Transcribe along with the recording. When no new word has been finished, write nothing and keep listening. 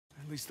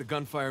least the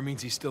gunfire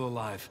means he's still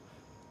alive.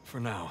 For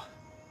now.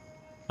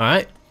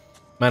 Alright.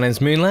 My name's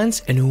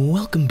Moonlands, and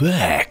welcome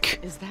back.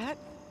 Is that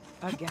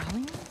a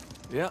galleon?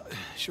 Yeah,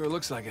 sure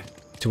looks like it.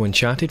 To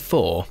Uncharted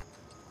 4,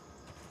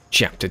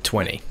 Chapter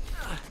 20.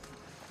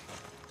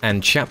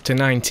 And Chapter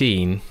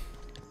 19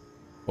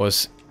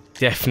 was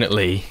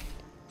definitely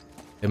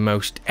the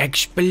most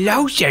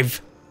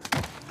explosive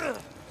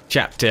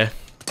chapter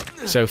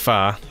so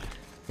far.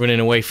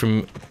 Running away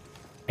from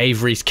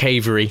Avery's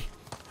cavery.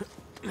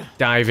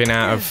 Diving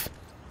out of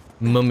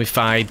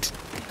mummified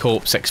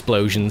corpse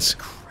explosions.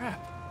 Crap.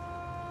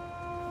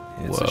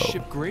 Whoa. It's a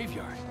ship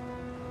graveyard.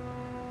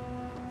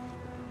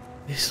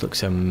 This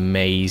looks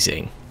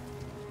amazing.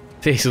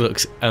 This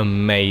looks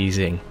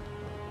amazing.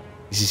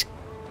 This is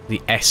the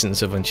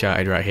essence of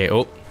Uncharted right here.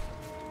 Oh.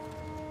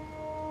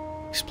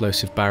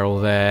 Explosive barrel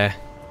there.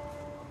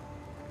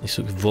 This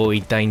looks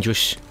void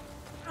dangerous.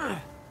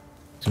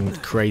 Some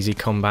crazy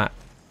combat.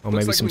 Or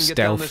maybe like some we can get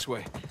down stealth. This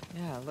way.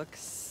 Yeah,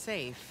 looks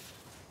safe.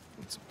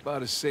 It's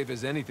about as safe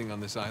as anything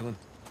on this island.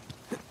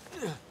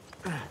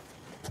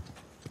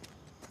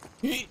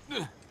 Yeah.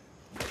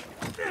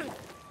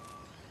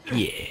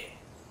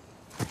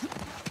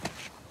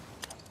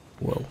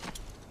 Whoa.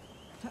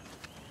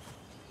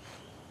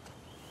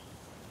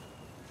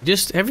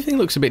 Just everything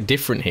looks a bit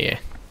different here.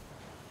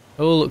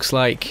 It all looks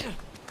like,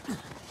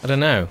 I don't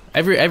know.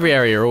 Every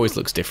area always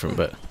looks different,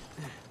 but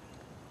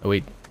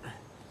am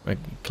I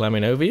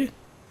climbing over you?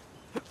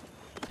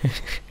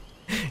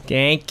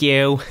 Thank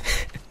you.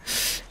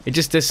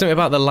 There's something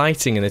about the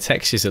lighting and the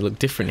textures that look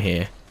different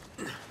here.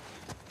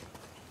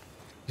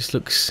 Just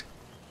looks,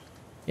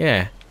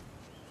 yeah.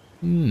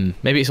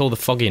 Maybe it's all the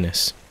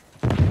fogginess.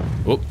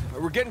 Oh.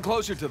 We're getting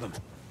closer to them.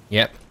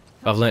 Yep.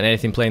 If I've learned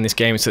anything playing this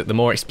game, it's that the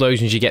more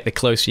explosions you get, the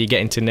closer you get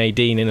into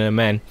Nadine and her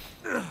men.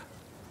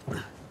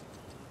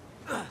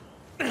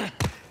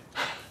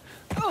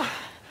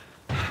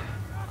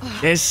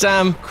 There's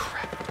Sam.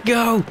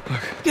 Go!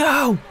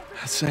 Go!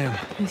 That's Sam.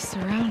 He's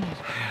surrounded.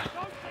 Yeah.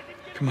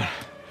 Come on.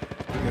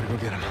 We gotta go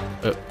get him.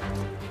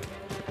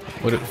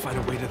 What? Gotta find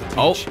a way to the beach.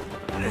 Oh!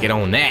 Get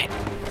on that.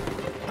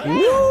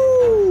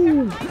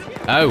 Woo!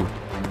 Oh.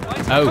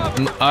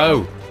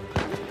 Oh.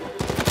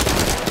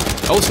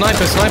 Oh,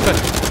 sniper, sniper!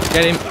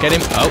 Get him, get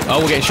him. Oh,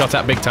 we're getting shot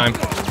at big time.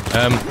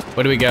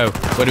 Where do we go?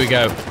 Where do we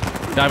go?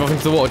 Dive off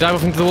into the water, dive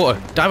off into the water,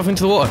 dive off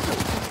into the water.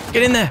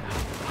 Get in there!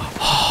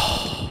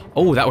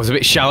 Oh, that was a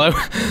bit shallow.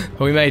 Oh,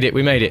 we made it,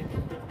 we made it.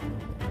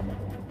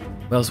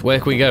 Well, where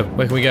can we go?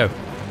 Where can we go?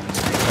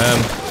 Oh,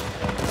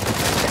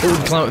 we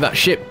can climb up that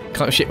ship.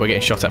 Climb up ship, we're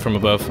getting shot at from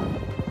above.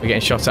 We're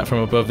getting shot at from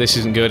above. This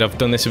isn't good. I've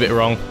done this a bit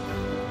wrong.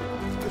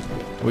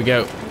 Here we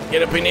go.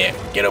 Get up in here.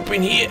 Get up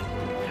in here.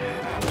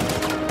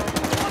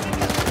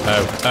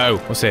 Oh,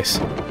 what's this?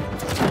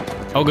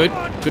 Oh, good.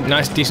 Good,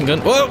 nice, decent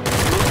gun. Whoa!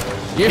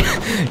 Yeah,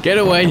 get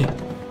away.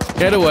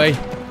 Get away.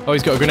 Oh,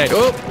 he's got a grenade.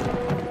 Oh!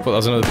 Thought that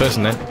was another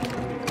person then.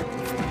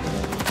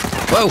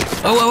 Whoa!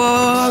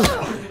 Oh,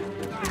 whoa.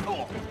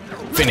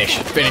 Finish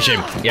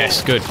him.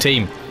 Yes, good.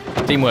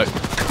 Teamwork.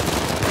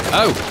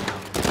 Oh!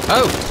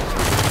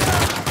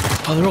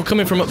 Oh, they're all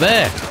coming from up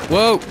there.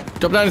 Whoa!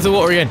 Drop down into the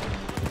water again.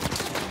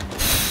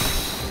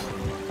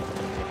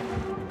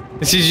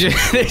 This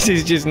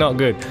is just not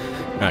good.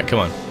 Alright, come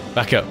on.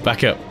 Back up.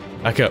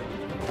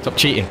 Stop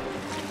cheating.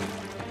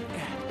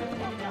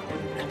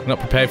 I'm not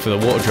prepared for the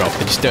water drop.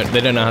 They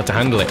don't know how to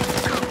handle it.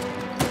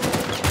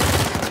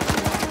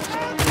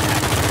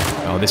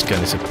 Oh, this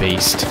gun is a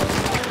beast.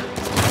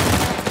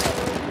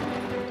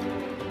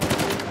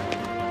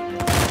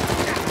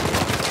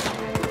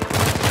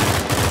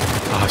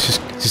 Oh, it's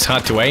just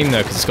hard to aim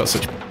though because it's got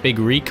such big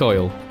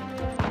recoil.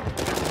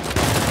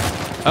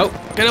 Oh,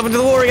 get up into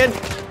the water again.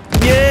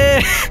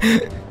 Yeah!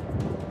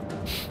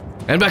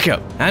 And back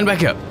up.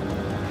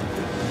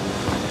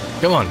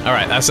 Come on.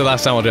 Alright, that's the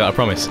last time I'll do that, I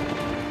promise.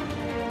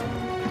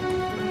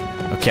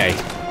 Okay.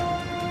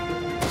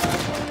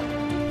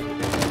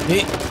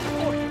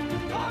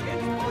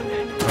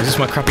 Oh, is this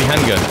my crappy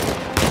handgun?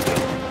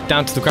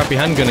 Down to the crappy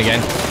handgun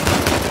again.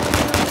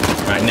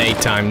 Right,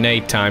 nade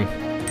time.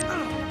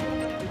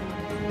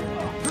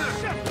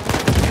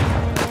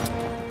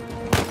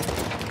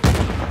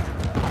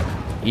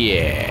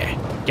 Yeah.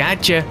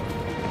 Gotcha.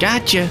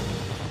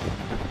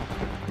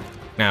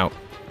 Now,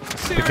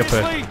 pick up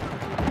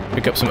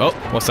some. Oh,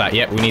 what's that?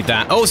 Yep, we need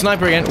that. Oh,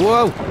 sniper again.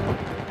 Whoa!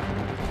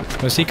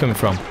 Where's he coming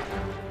from?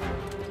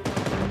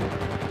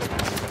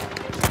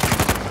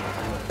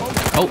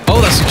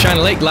 Oh, that's a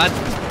China Lake lad.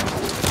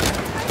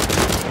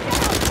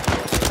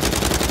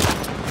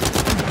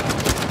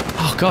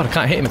 Oh god, I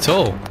can't hit him at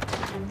all.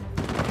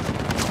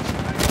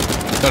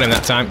 Got him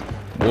that time.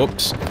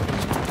 Whoops.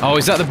 Oh,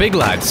 is that the big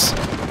lads?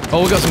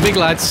 Oh, we got some big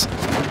lads.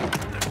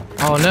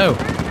 Oh no.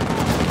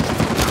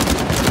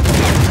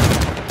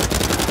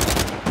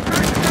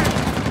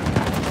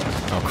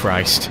 Oh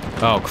Christ.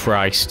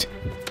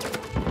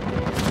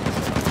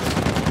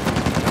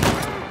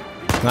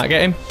 Can that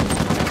get him?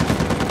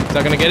 Is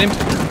that gonna get him?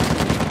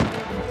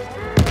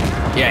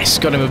 Yes,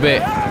 got him a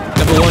bit.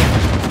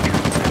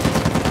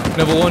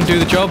 Number one, do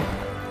the job.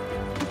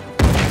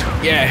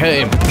 Yeah, hurt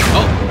him.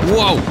 Oh,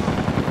 whoa!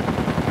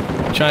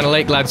 China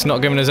Lake lad's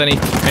not giving us any...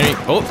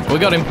 Oh, we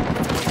got him.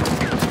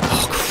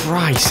 Oh,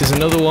 Christ, there's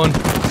another one.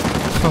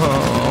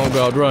 Oh,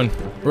 God, run.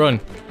 Run.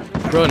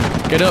 Run.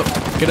 Get up.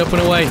 Get up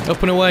and away.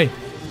 Up and away.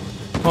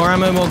 More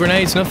ammo, more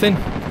grenades, nothing.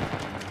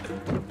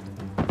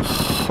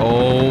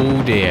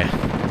 Oh, dear.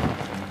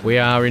 We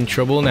are in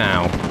trouble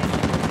now.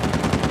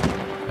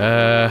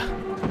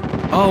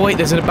 Oh, wait,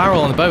 there's a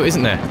barrel on the boat,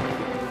 isn't there?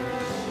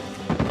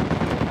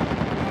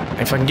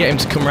 If I can get him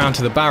to come round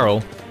to the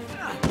barrel...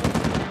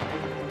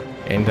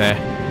 In there.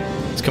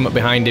 Let's come up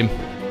behind him,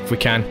 if we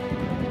can.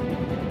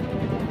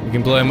 We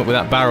can blow him up with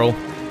that barrel.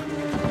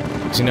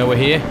 Does he know we're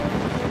here?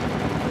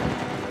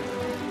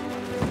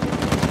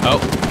 Oh,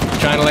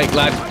 China Lake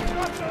lad.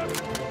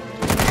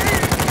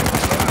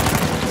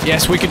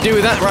 Yes, we could do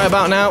with that right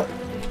about now.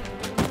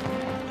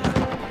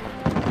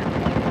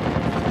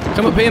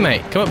 Come up here,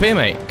 mate. Come up here,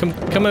 mate.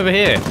 Come over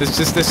here. There's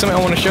something I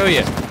want to show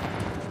you.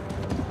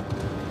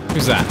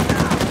 Who's that?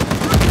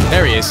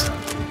 There he is.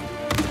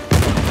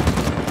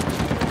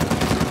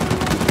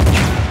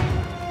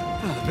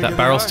 That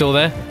barrel's still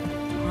there?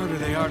 Harder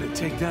they are to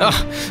take down.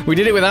 Oh, we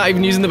did it without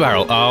even using the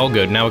barrel. Oh,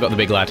 good. Now we've got the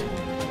big lad.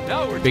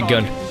 Now we're Big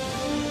gun.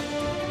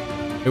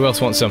 Who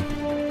else wants some?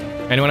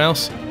 Anyone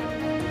else?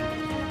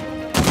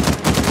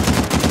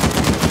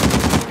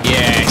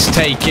 Yes,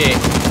 take it.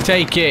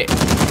 Take it.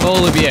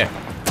 All of you.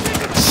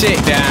 Sit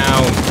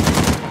down.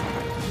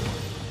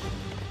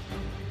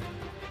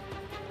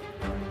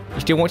 You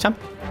still want some?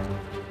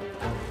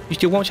 You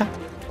still want some?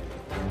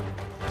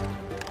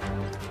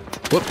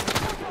 Whoop.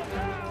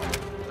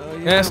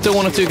 Yeah, still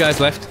one or two guys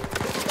left.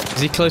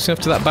 Is he close enough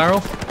to that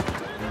barrel?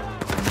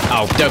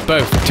 Oh,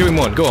 both. 2 in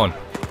 1. Go on.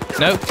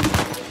 No.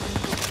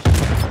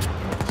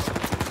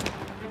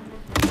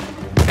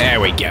 There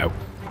we go.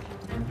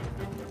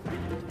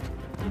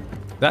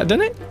 That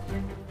done it?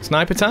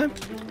 Sniper time?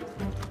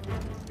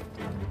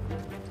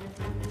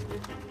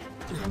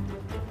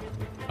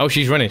 Oh,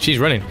 she's running. She's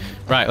running.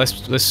 Right,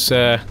 let's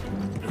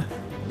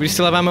we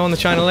still have ammo on the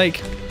China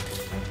Lake?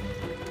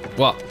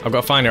 What? I've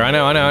got to find her. I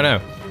know.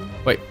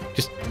 Wait,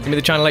 just give me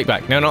the China Lake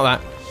back. No, not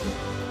that.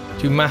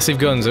 2 massive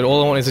guns, and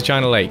all I want is the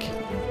China Lake.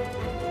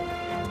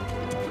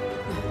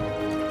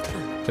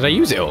 Did I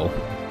use it all?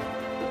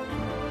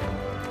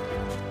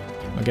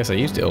 I guess I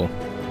used it all.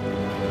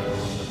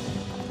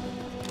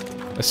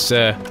 Let's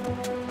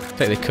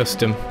take the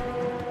custom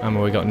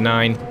ammo. We got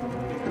 9.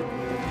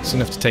 It's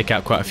enough to take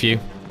out quite a few.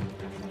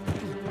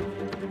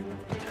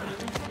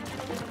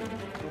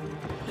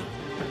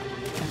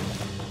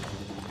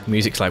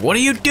 Music's like, what are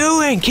you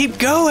doing? Keep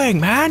going,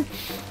 man!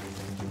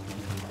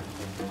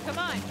 Come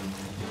on.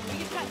 We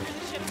can cut through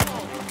the ship's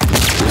hull.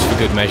 Just for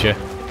good measure.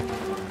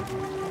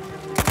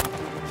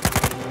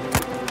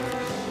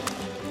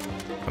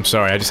 I'm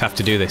sorry, I just have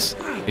to do this.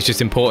 It's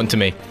just important to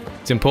me.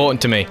 It's important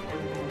to me.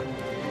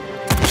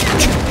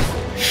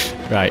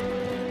 Right.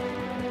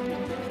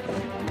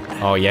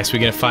 Oh yes, we're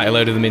gonna fight a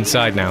load of them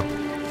inside now.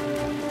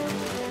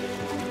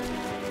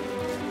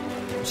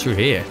 What's through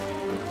here?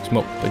 It's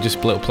just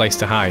a little place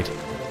to hide.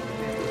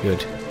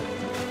 Good.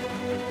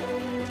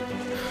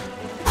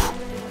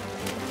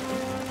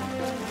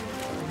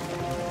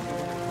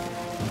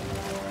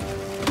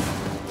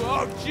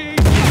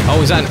 Oh,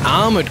 is that an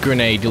armored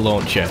grenade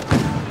launcher?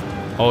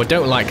 Oh, I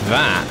don't like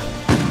that.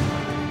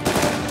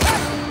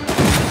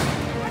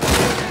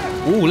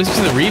 Ooh, listen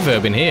to the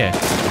reverb in here.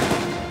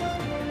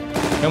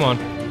 Come on.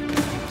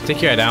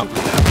 Stick your head out.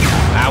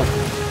 Ow.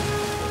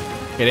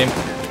 Get him.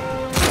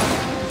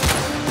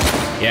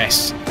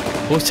 Yes.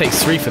 Always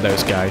takes 3 for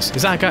those guys.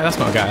 Is that a guy? That's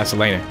not a guy, that's a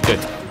laner. Good.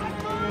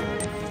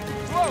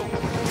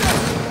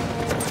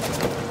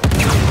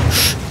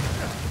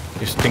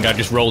 I think I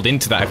just rolled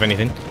into that, if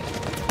anything.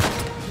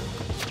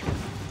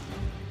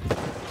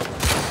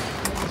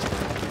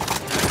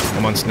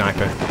 Come on,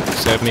 sniper.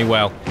 Serve me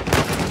well.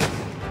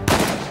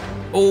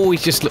 Oh, he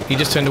just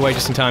turned away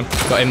just in time.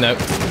 Got him though.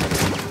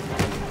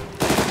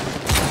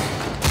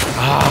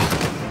 Ah.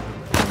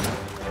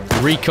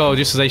 Recoil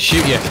just as they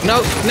shoot you.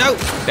 No, no.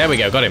 There we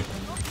go. Got him.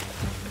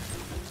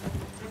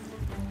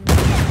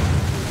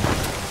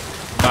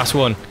 Last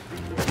one.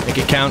 Make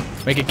it count.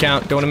 Make it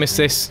count. Don't want to miss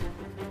this.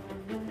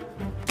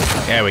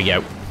 There we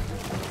go.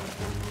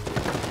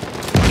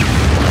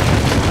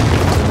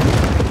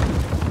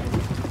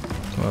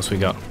 What else we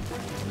got?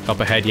 Top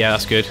ahead. Yeah,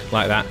 that's good.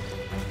 Like that.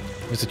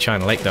 Where's the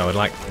China Lake though? I'd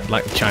like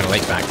the China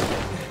Lake back.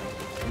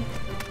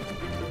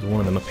 There's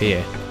one of them up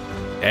here.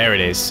 There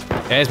it is.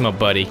 There's my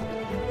buddy.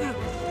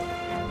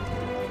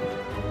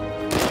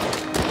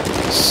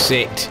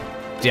 Sit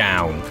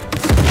down.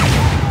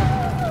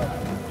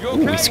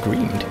 Okay? Ooh, he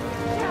screamed.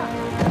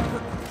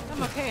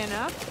 I'm okay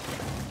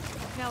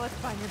enough. Now let's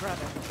find your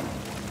brother.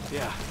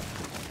 Yeah.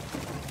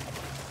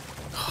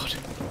 God.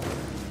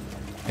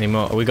 Any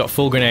more? We got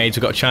full grenades.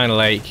 We got China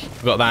Lake.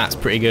 We got that. It's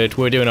pretty good.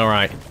 We're doing all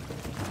right.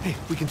 Hey,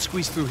 we can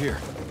squeeze through here.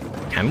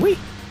 Can we?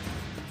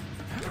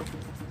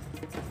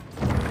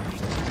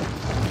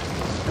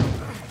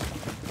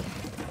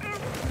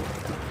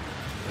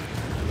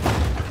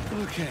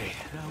 Okay,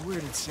 now where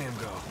did Sam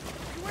go?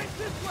 He went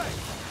this way.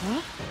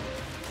 Huh?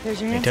 There's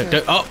your Hey, answer.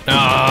 don't. Oh,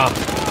 ah.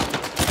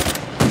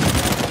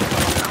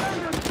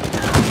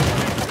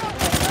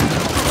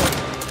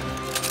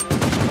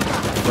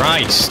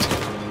 Christ.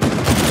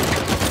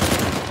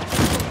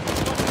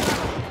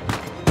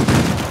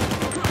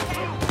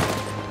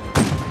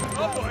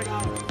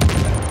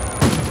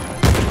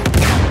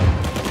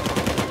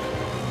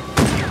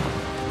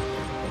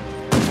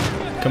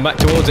 Come back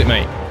towards it,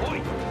 mate.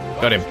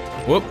 Got him.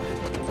 Whoop.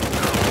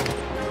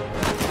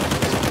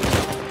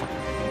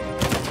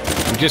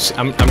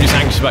 I'm just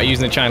anxious about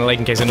using the China Lake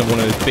in case another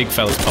one of those big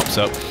fellas pops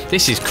up.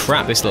 This is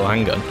crap, this little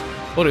handgun.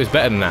 Thought it was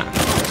better than that.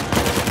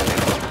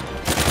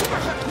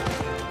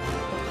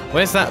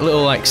 Where's that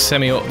little, like,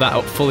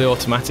 that fully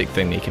automatic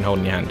thing that you can hold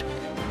in your hand?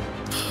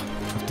 I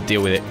have to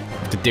deal with it. I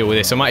have to deal with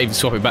this. I might even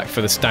swap it back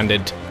for the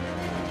standard...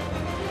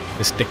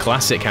 the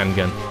classic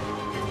handgun.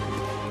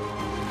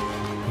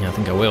 Yeah, I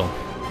think I will.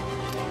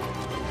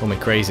 Call me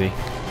crazy.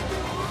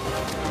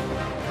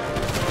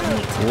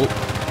 Whoa.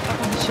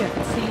 Up on the ship.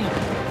 See him.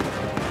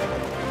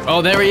 Oh,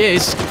 there he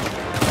is!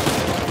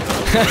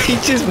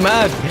 He's just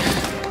mad!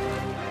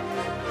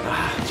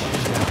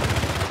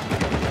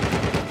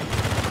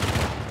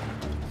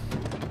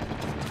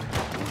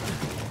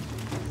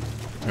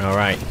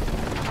 Alright.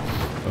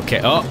 Okay,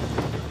 oh!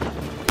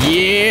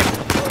 Yeah!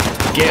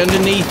 Get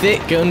underneath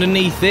it, get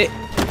underneath it!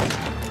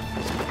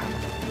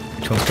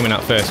 Which one's coming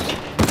out first?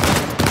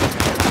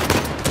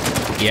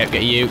 Yep,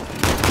 get you.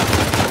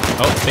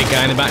 Oh, big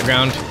guy in the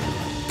background.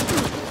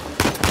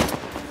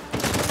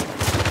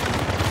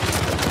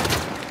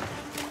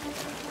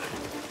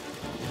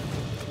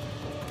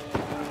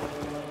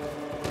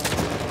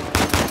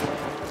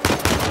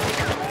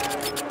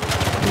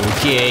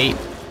 Okay.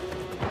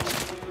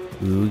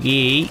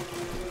 Okay.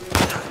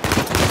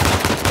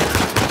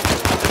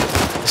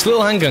 This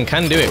little handgun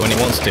can do it when it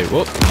wants to.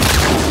 Whoop.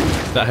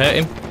 Did that hurt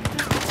him?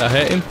 Did that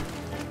hurt him?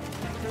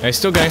 No, he's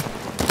still going.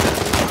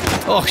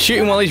 Oh, shoot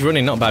him while he's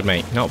running. Not bad,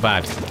 mate. Not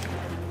bad.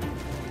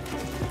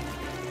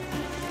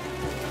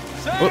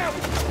 Whoop.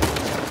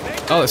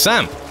 Oh, it's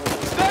Sam.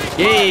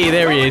 Yay,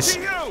 there he is.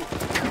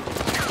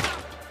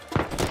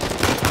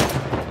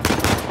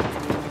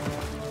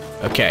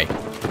 Okay.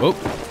 Whoop.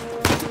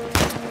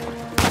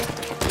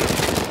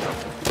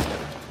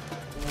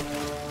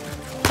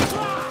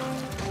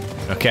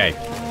 Okay.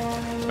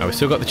 Oh, we've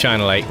still got the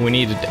China Lake. We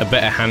need a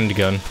better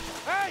handgun.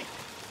 Hey,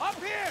 up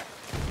here!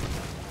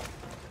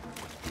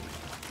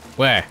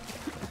 Where?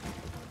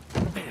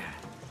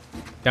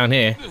 Down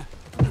here?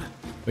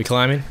 We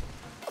climbing?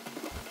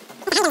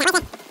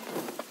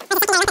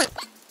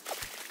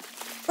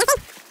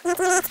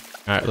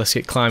 Alright, let's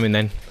get climbing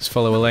then. Let's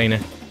follow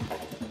Elena.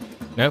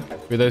 No?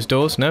 Through those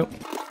doors? No?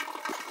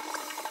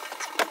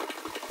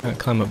 Can't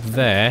climb up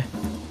there.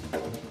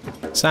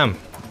 Sam,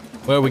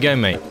 where are we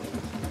going, mate?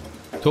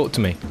 Talk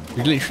to me.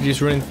 You're literally just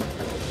running...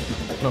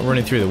 not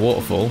running through the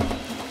waterfall.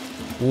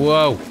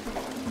 Whoa!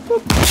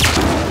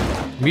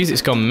 The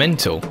music's gone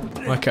mental.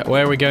 Like,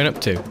 where are we going up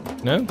to?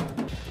 No?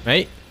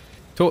 Mate?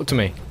 Talk to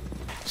me.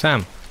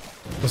 Sam,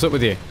 what's up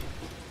with you?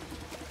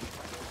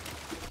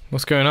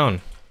 What's going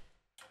on?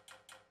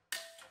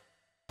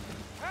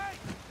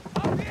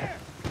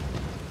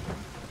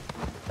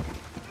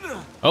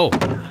 Oh,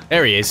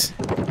 there he is.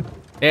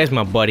 There's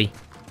my buddy.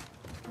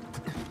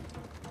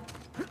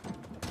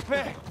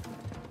 Hey,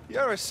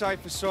 you're a sight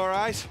for sore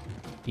eyes.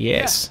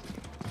 Yes.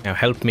 Now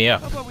help me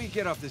up. How about we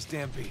get off this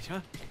damn beach,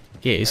 huh?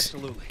 Yes.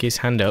 Absolutely. Get his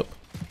hand up.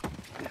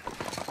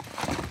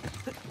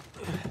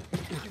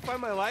 Did you find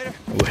my lighter?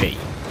 Wait.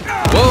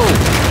 Whoa!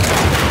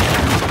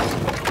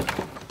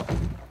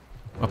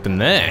 Up in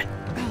there.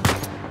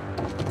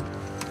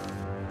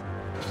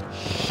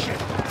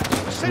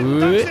 Ducks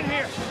in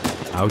here.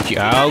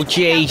 Oh,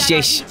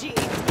 Jesus.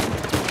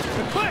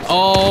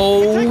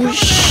 Oh,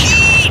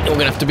 shit. We're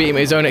gonna have to beat him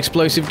at his own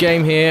explosive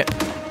game here.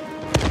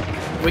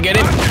 Did we get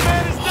him?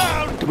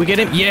 Did we get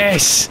him?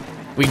 Yes!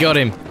 We got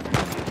him.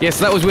 Yes,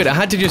 that was weird. I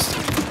had to just...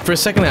 for a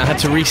second there, I had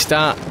to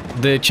restart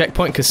the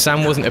checkpoint because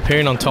Sam wasn't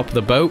appearing on top of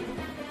the boat.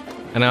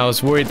 And I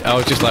was worried. I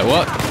was just like,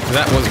 what?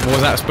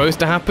 Was that supposed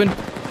to happen?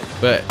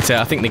 But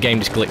I think the game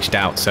just glitched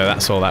out, so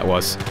that's all that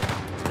was.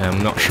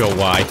 I'm not sure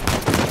why.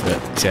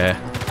 But,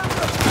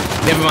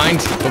 never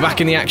mind. We're back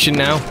in the action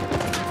now.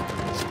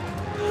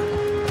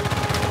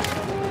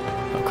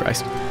 Oh,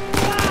 Christ.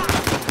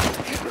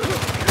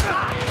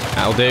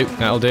 That'll do.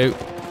 That'll do.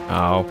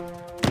 Oh.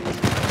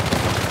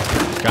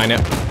 Kind of.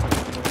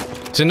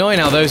 It's annoying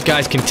how those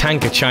guys can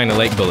tank a China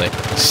Lake bullet.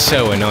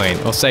 So annoying.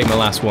 I'll save my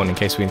last one in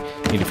case we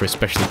need it for a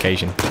special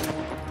occasion.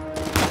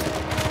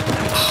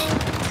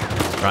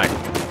 Right.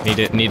 Need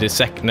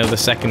another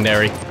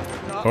secondary.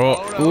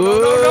 Oh.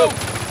 No.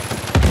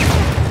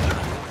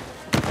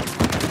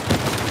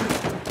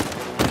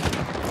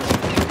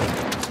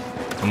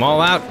 I'm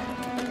all out.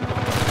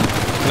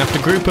 Gonna have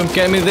to group them.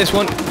 Get me this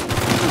one.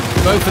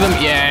 Both of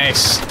them.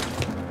 Yes.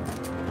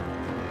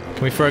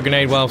 Can we throw a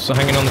grenade while still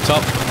hanging on the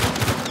top?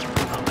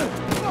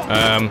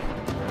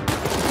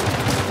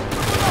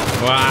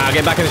 Wow,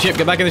 get back in the ship.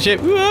 Get back in the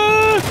ship.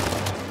 Whoa.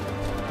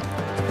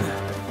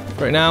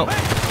 Right now.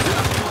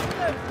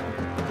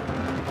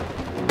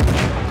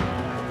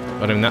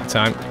 Got him that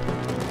time.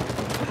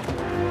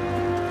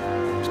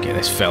 Let's get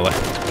this fella.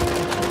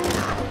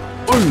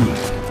 Ooh.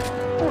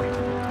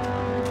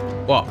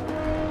 What?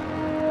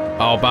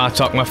 Oh,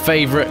 Bartok, my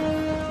favourite.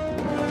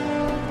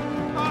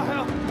 Oh,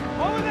 hell.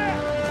 Over there!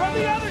 From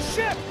the other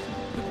ship!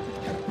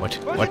 What?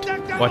 Run What? the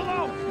deck down What?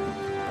 below.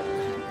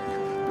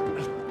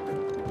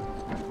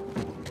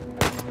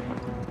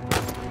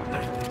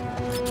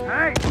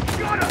 Hey!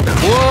 Got him!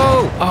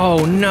 Whoa!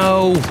 Oh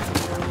no!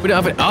 We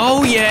don't have it.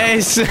 Oh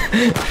yes!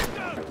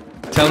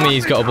 Tell me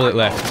he's got a bullet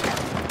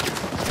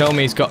left. Tell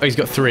me he's got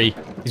 3.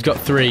 He's got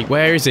 3.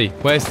 Where is he?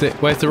 Where's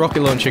the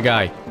rocket launcher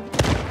guy?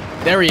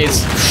 There he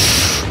is.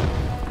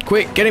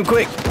 Quick, get him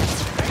quick.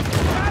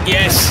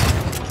 Yes.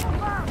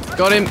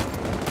 Got him.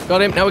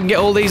 Got him. Now we can get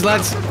all these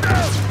lads.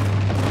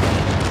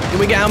 Did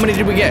we get, how many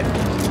did we get?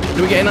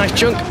 Did we get a nice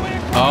chunk?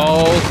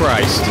 Oh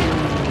Christ.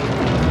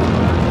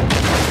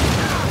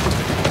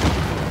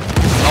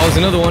 Oh, there's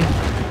another one.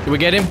 Did we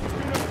get him? I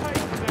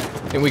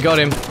think we got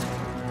him.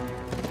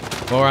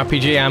 More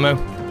RPG ammo.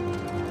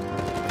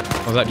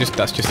 Or is that just,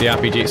 that's just the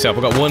RPG itself.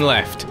 We've got one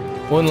left.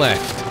 One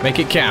left. Make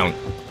it count.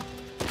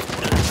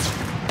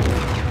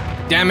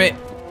 Damn it!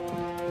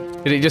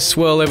 Did it just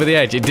swirl over the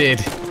edge? It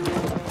did.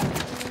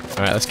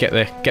 Alright, let's get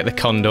the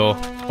condor.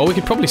 Or we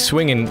could probably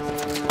swing and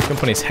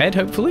jump on his head,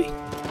 hopefully.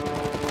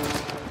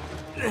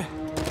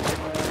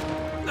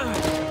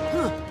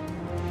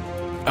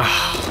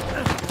 Ah.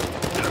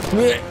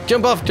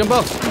 Jump off, jump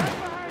off!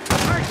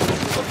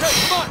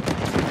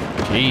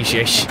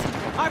 Jesus.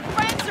 Our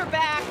friends are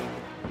back.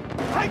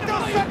 Take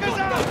those suckers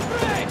out!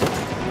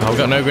 Oh, we've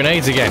got no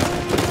grenades again.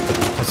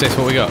 What's this?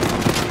 What we got?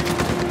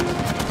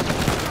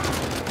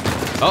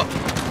 Oh,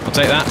 I'll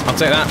take that. I'll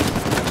take that.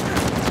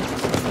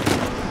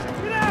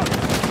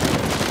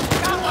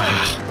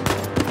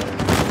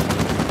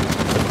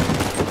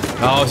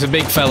 Oh, it's a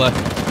big fella.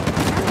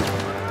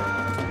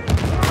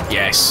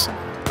 Yes.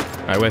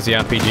 Alright, where's the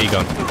RPG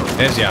gone?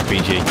 There's the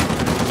RPG.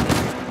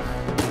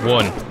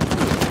 1.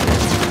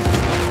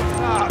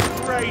 Ah,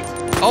 great!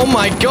 Oh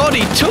my god,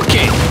 he took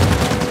it!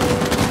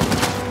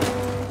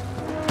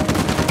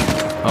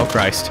 Oh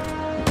Christ.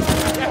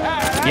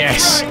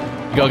 Yes!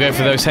 You gotta go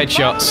for those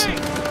headshots.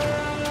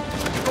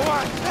 Go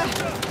on!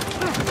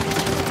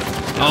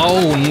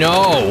 Oh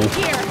no!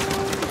 Here.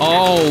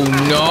 Oh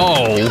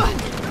no!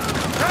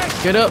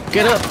 Get up,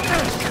 get up!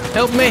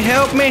 Help me,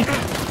 help me!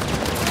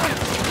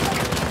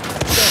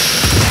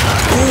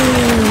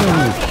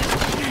 Ooh!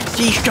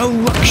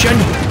 Destruction!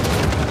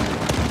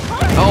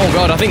 Oh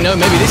god, I think no,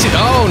 maybe this is.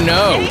 Oh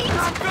no!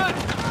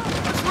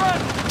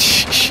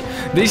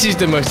 This is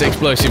the most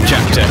explosive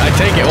chapter. I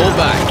take it all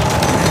back.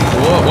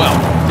 Whoa, well,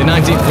 the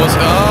 19th was.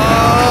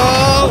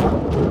 Oh!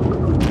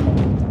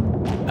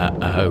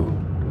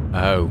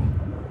 Oh.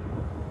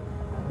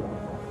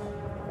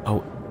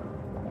 Oh.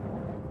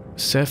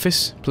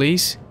 Surface,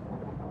 please?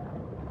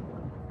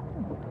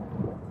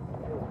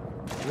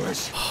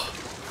 Worst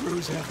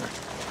cruise ever.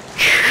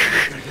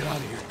 Gotta get out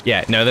of here.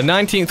 Yeah, no, the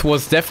 19th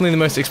was definitely the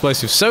most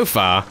explosive so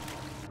far.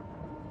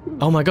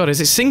 Oh my god,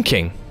 is it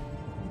sinking?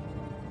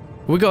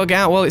 We gotta get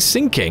out while it's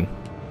sinking.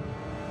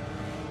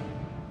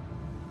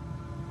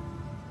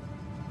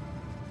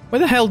 Where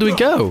the hell do we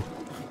go?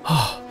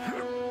 Oh.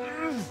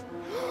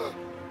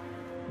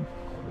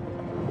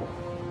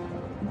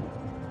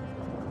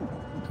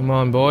 Come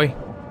on, boy.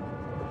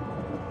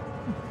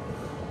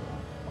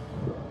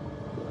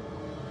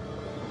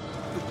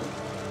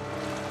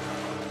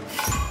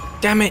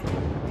 Damn it!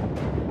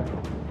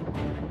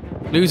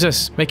 Lose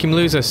us. Make him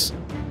lose us.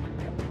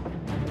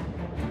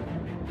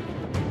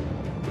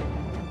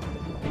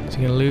 Is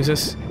he gonna lose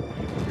us?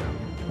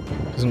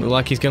 Doesn't look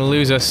like he's gonna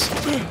lose us.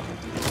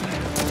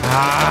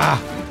 Ah!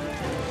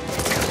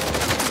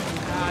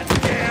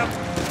 Damn!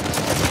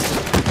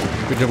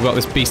 Good job we got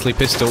this beastly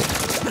pistol.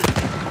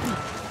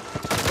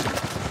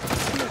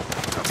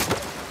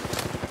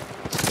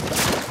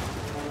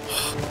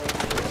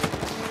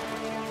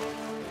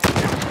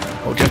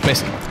 Oh, just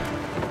missed.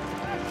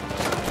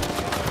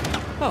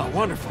 Oh,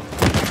 wonderful.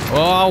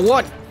 Oh,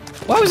 what?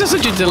 Why was there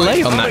such a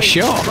delay on that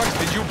shot? Trucks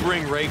did you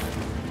bring, Rafe?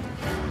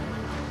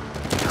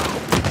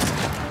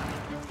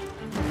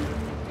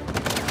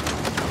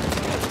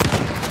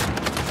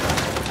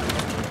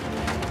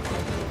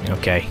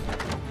 Okay.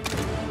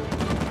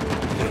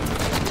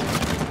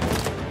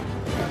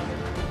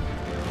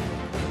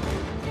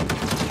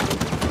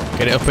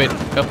 Get it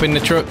up in the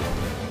truck.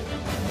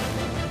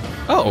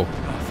 Oh.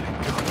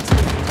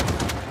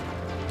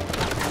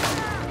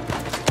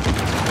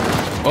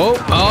 Oh,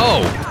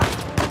 oh.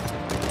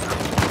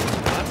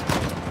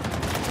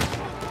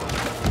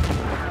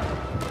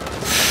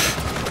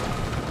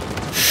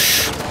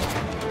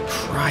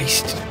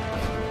 Christ.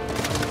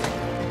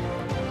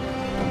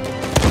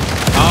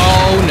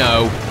 Oh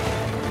no.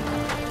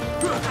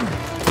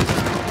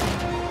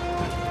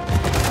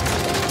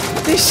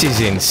 This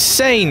is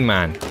insane,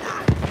 man.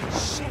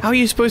 How are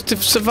you supposed to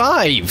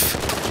survive?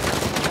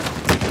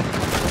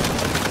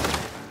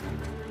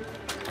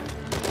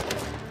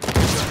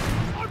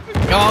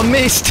 Oh, I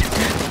missed!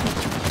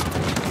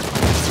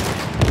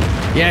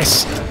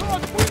 Yes!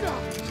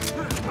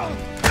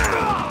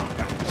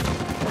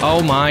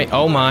 Oh my,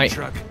 oh my.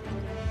 Truck.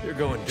 You're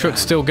going down.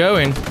 Truck's still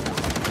going.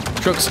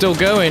 Truck's still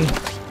going.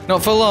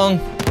 Not for long.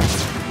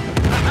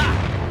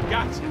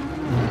 Gotcha.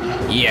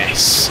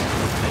 Yes!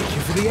 Thank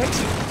you for the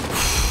exit.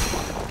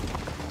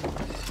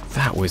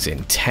 That was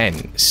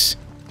intense.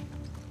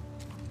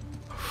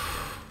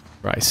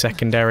 Right,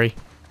 secondary.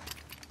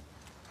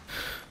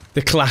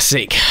 The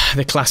classic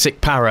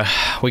para.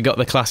 We got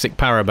the classic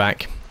para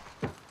back.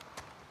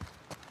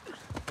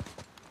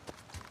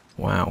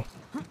 Wow.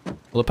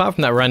 Well, apart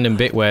from that random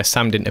bit where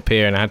Sam didn't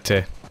appear and I had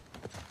to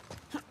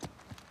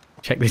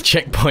check the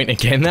checkpoint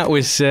again, that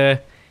was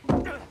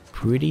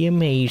pretty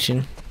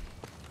amazing.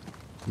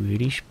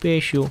 Pretty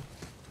special.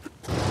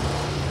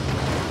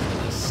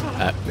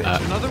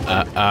 Another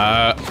one?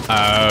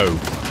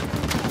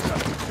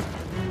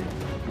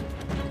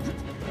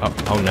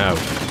 Oh no.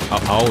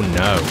 Oh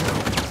no.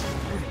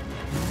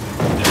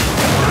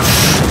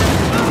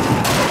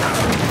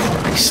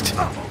 Christ.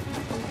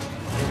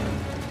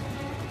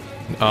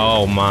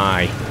 Oh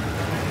my.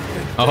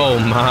 Oh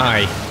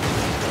my.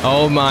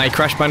 Oh my.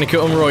 Crash Bandicoot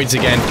on roids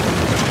again.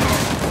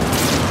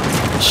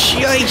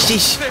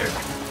 Jesus.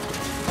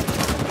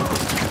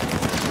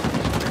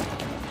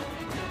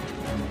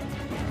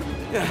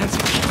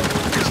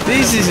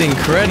 This is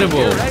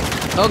incredible.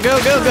 Oh, go,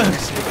 go, go.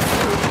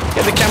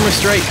 Get the camera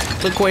straight.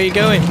 Look where you're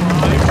going.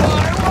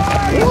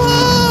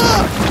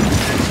 Whoa!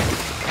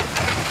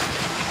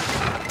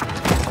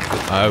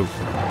 Oh.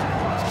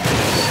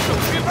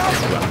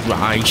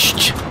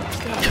 Christ.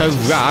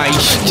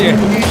 Christ.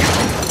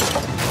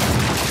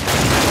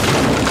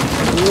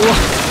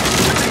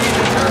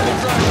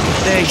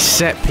 These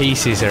set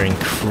pieces are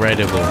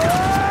incredible.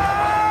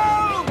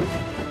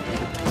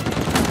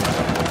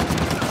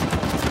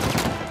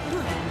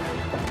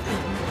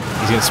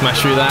 He's gonna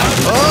smash through that.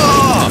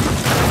 Oh!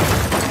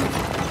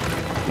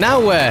 Now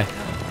where?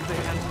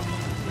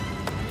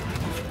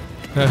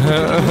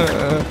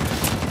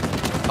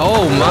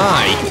 Oh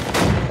my!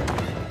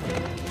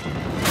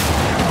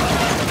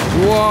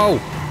 Whoa!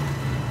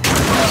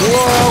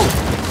 Whoa!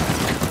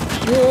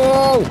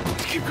 Whoa!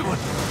 Keep going.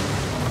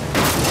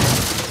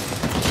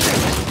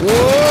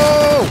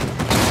 Whoa!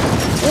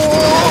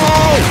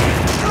 Whoa!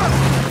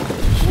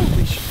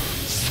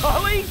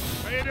 Sully?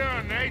 How you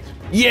doing, Nate?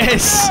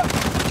 Yes!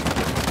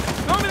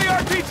 Throw me the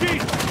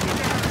RPG!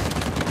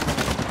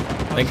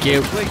 Thank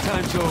you.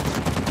 Playtime's over.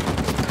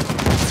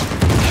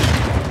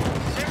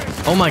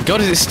 Oh my god,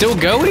 is it still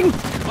going?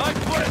 My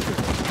pleasure.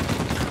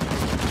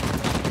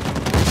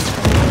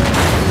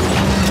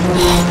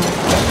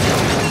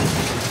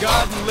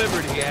 God and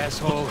liberty,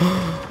 asshole.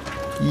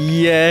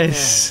 Yeah, Yes.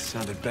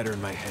 sounded better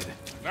in my head.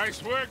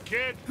 Nice work,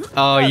 kid.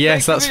 Oh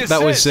yes, thanks for the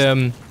that was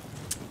Come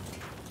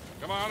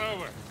on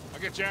over. I'll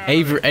get you out.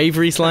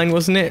 Avery's line,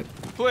 wasn't it?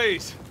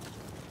 Please.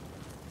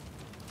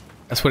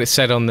 That's what it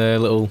said on the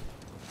little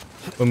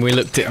when we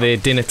looked at the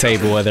dinner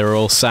table where they were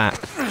all sat.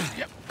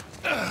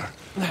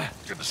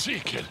 Good to see you,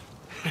 kid.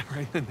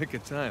 Right in the nick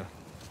of time.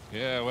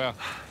 Yeah, well,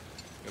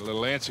 got a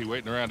little antsy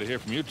waiting around to hear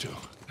from you two.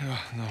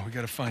 No, we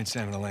gotta find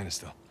Sam and Elena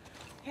still.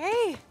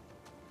 Hey.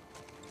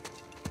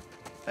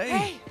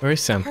 Hey. Where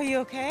is Sam? Are you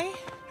okay?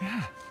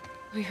 Yeah.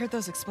 We heard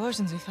those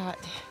explosions. We thought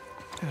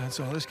Yeah, that's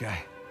all this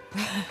guy.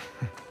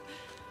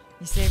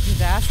 you saved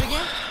his ass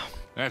again.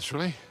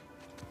 Naturally.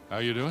 How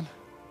you doing?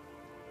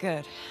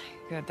 Good.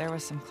 Good. There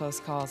was some close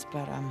calls,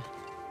 but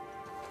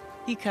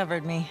he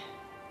covered me.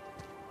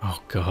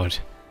 Oh god.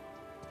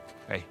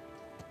 Hey.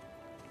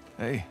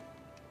 Hey.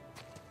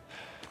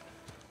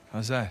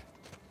 How's that?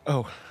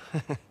 Oh,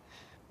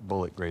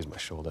 bullet grazed my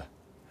shoulder.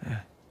 Yeah.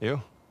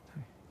 You?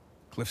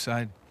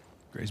 Cliffside.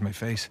 Grazed my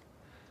face.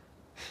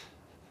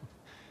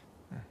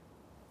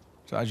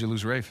 So how'd you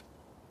lose Rafe?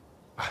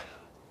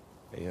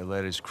 He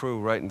led his crew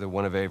right into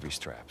one of Avery's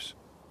traps.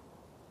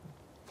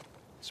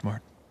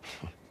 Smart.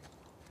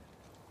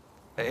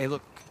 Hey,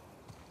 look.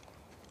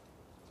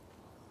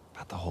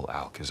 About the whole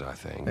Alcazar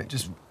thing. Hey,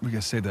 we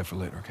gotta save that for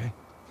later, okay?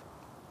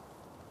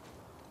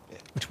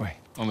 Which way?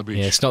 On the beach.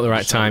 Yeah, it's not the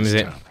right time, is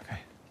it? Okay.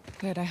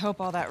 Good. I hope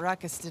all that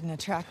ruckus didn't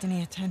attract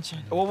any attention.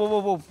 Whoa, whoa, whoa,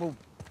 whoa, whoa.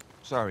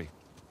 Sorry.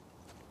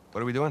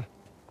 What are we doing?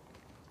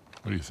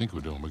 What do you think we're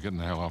doing? We're getting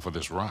the hell off of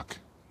this rock.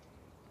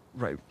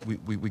 Right,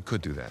 we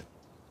could do that.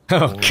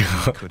 Oh Or We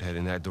god. could head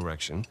in that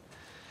direction,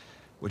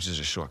 which is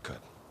a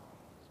shortcut.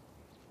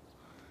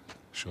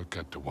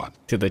 Shortcut to what?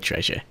 To the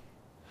treasure.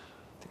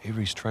 To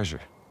Avery's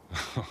treasure.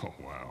 Oh,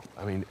 wow.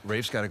 I mean,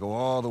 Rafe's got to go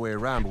all the way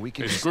around, but we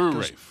can Hey, just... screw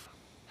just- Rafe.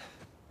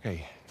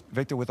 Hey,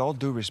 Victor, with all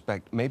due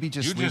respect, maybe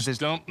just You leave just this...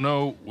 don't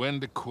know when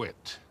to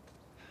quit.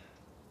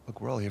 Look,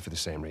 we're all here for the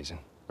same reason,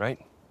 right?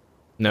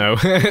 No.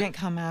 We didn't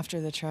come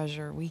after the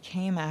treasure. We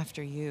came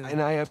after you.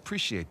 And I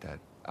appreciate that.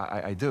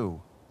 I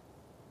do.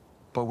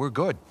 But we're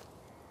good.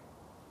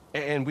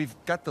 And we've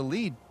got the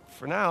lead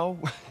for now.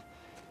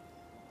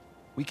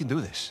 We can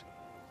do this.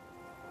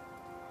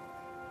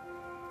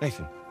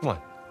 Nathan, come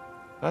on.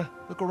 Huh?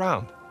 Look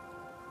around.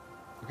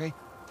 Okay?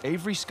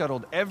 Avery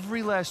scuttled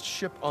every last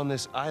ship on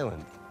this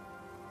island.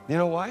 You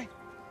know why?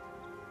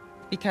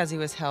 Because he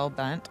was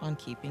hell-bent on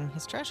keeping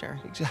his treasure,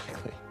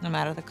 Exactly. no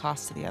matter the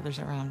cost to the others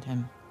around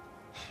him.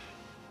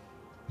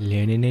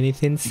 Learning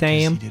anything, Because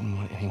Sam? he didn't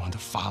want anyone to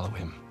follow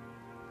him.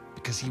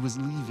 Because he was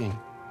leaving.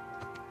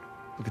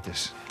 Look at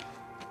this.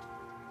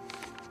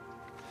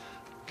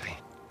 Okay,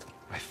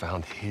 I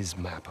found his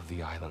map of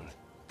the island.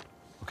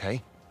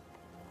 Okay?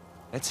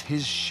 That's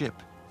his ship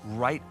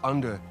right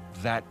under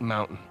that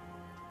mountain.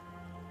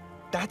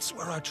 That's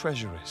where our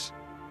treasure is.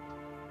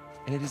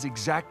 And it is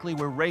exactly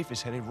where Rafe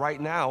is headed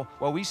right now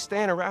while we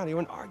stand around here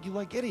and argue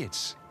like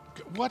idiots.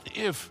 What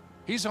if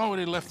he's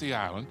already left the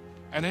island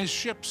and his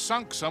ship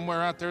sunk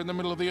somewhere out there in the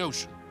middle of the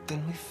ocean?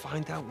 Then we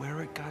find out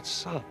where it got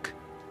sunk.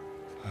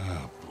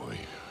 Oh, boy.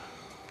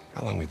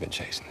 How long we been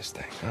chasing this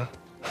thing, huh?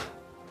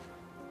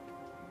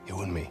 You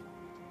and me.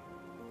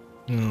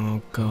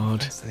 Oh,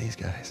 God. That's to these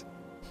guys.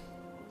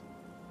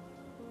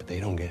 But they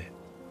don't get it.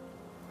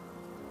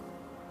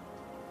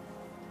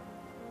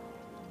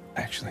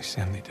 Actually,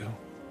 Sam, they do.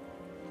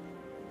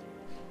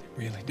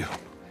 They really do.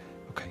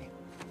 Okay.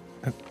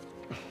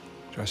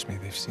 Trust me,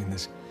 they've seen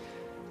this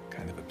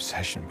kind of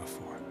obsession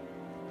before.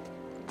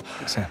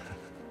 Sam,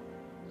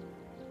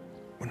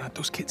 we're not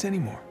those kids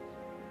anymore.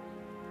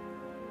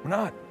 We're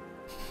not.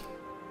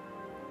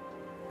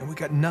 And we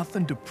got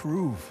nothing to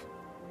prove.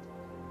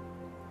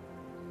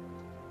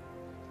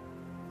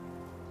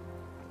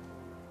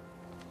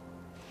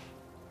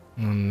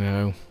 Oh,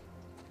 no.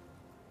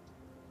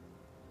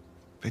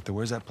 Victor,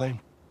 where's that plane?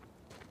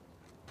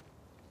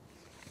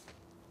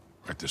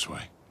 Right this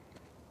way.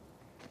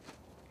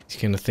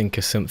 He's going to think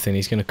of something.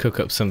 He's going to cook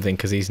up something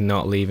because he's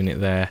not leaving it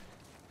there.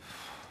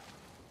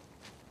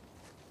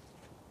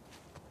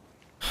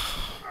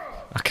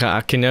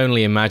 I can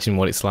only imagine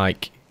what it's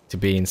like to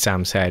be in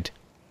Sam's head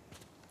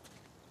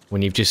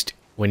when you've just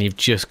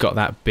got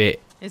that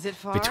bit Is it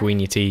far? between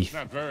your teeth,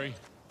 Not very.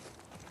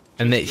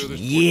 and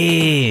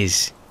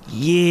it's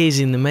years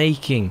in the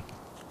making.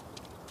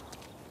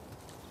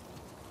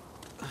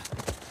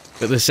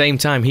 But at the same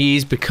time,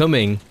 he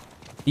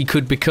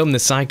could become the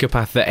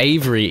psychopath that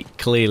Avery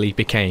clearly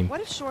became.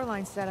 What if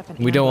Shoreline set up an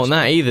We don't want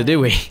that either, do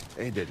we?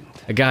 They didn't.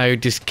 A guy who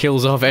just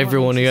kills off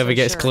everyone who ever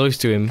gets close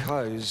to him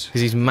Because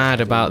because he's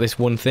mad about this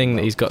one thing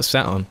that he's got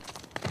sat on.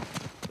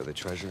 for the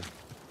treasure.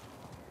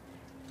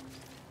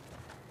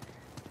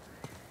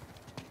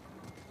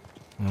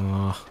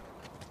 Oh.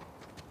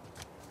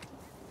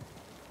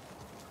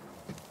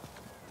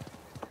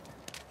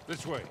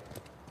 This way.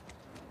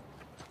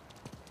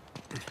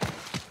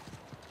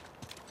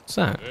 What's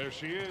that? There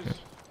she is.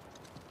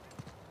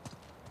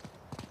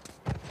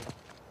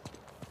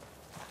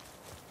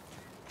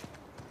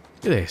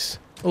 Look at this.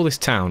 All this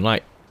town,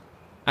 like...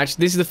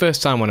 Actually, this is the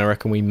first time when I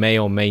reckon we may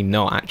or may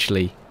not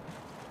actually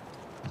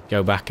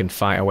go back and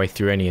fight our way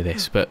through any of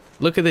this. But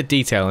look at the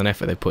detail and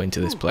effort they put into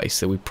this place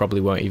that we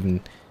probably won't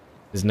even...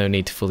 There's no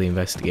need to fully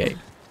investigate.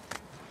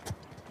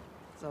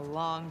 It's a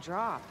long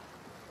drop.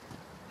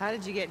 How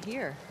did you get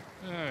here?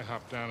 I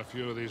hopped down a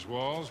few of these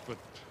walls, but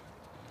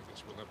I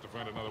guess we'll have to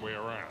find another way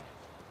around.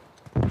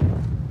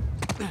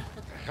 What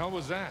the hell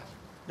was that?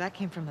 That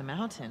came from the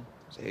mountain.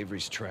 It's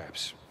Avery's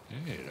traps.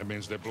 Hey, that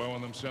means they're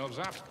blowing themselves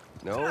up.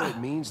 No, it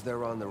means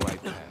they're on the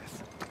right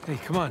path. Hey,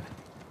 come on.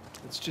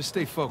 Let's just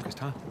stay focused,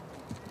 huh?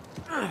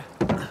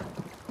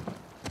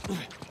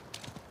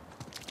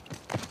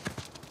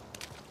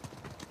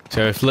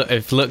 So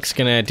if Luck's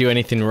gonna do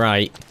anything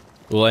right,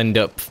 we'll end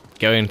up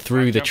going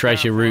through the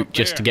treasure route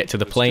just to get to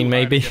the plane,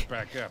 maybe.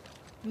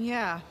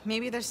 Yeah,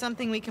 maybe there's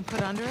something we can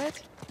put under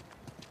it?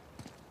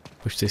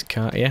 Push this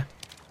cart, yeah.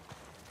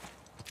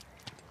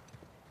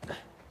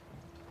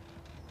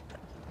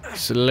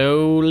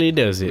 Slowly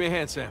does Give me a it.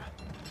 hand, Sam.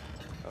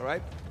 All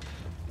right?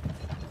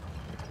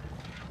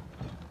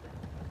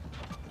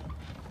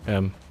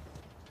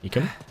 You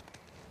come?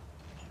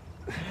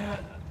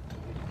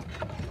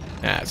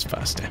 That's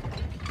faster.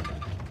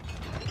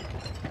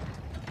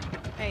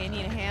 Hey, you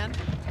need a hand?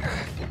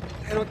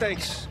 Hey, no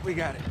thanks. We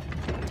got it.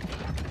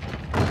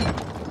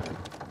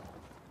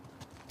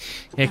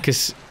 Yeah,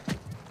 because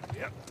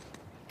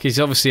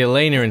obviously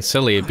Elena and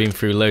Sully had been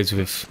through loads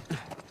with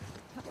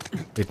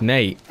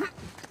Nate.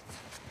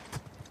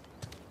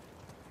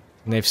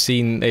 And they've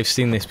seen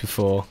this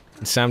before.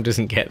 And Sam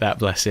doesn't get that,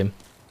 bless him.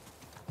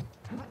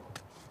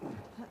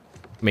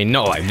 I mean,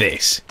 not like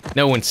this.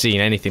 No one's seen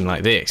anything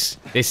like this.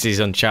 This is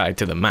Uncharted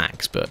to the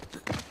max, but...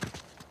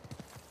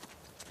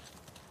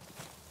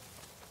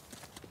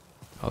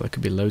 Oh, there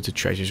could be loads of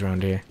treasures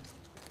around here.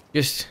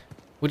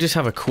 We'll just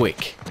have a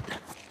quick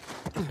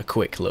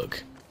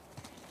look.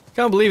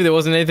 Can't believe there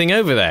wasn't anything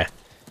over there.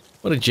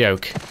 What a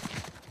joke.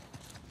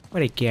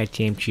 What a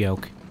goddamn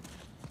joke.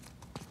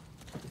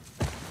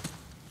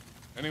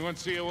 Anyone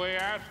see a way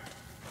out?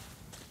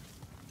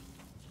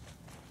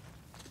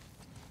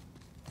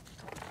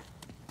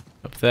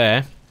 Up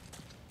there.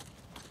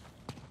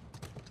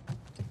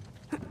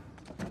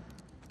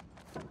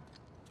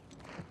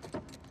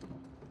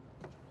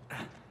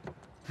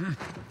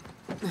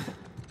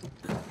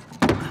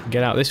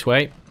 Get out this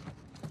way.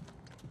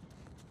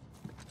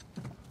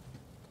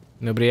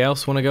 Nobody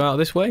else want to go out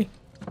this way?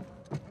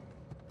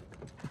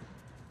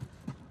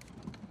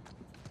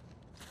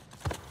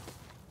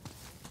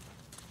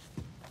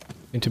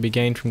 Nothing to be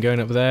gained from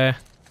going up there.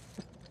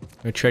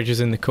 No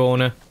treasures in the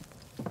corner.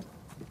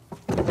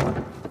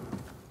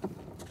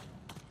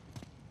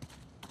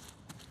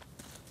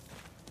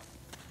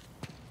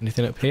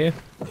 Anything up here?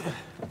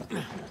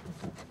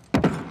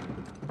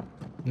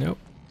 Nope.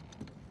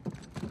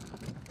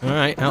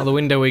 Alright, out the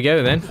window we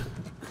go then.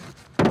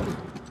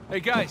 Hey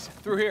guys,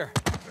 through here.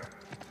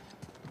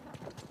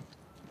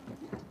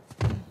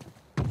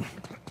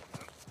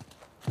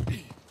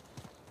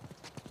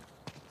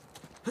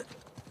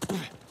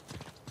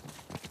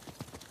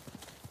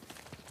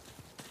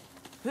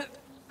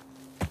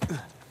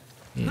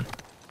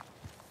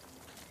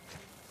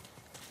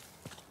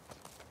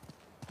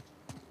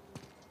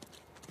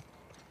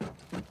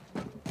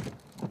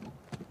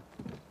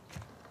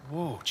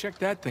 Whoa, check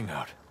that thing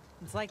out.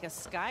 It's like a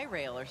sky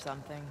rail or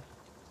something.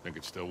 Think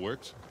it still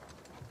works?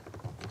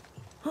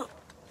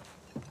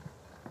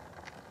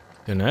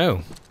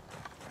 Dunno.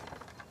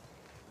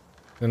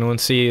 Anyone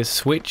see a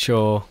switch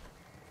or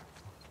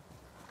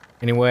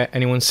anywhere?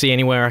 Anyone see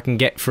anywhere I can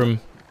get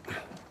from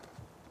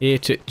here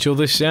to the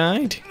other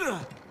side?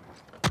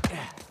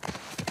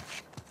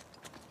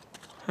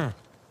 Well,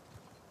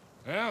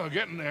 we're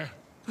getting there.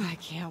 I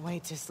can't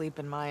wait to sleep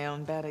in my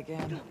own bed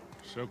again.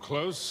 So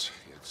close,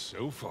 yet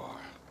so far.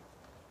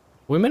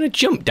 We're meant to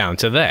jump down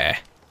to there.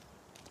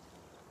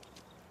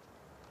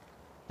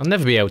 I'll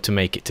never be able to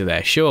make it to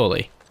there,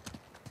 surely.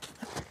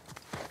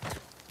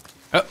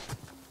 Oh.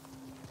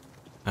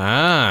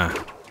 Ah.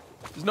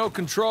 There's no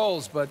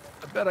controls, but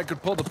I bet I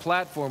could pull the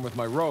platform with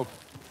my rope.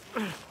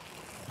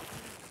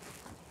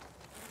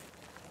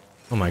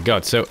 Oh my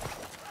god, so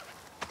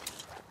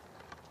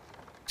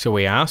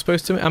we are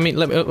supposed to... I mean,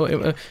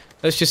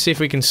 let's just see if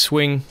we can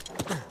swing...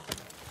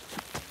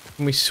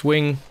 Can we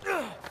swing...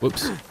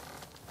 Whoops.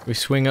 We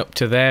swing up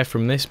to there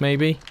from this,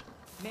 maybe?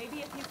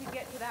 Maybe if you could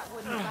get to that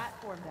wooden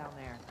platform down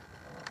there.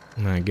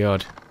 Oh my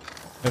god.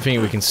 I don't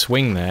think we can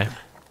swing there.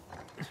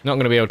 Not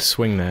going to be able to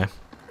swing there.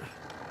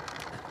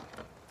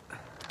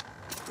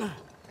 I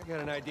got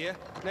an idea.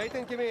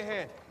 Nathan, give me a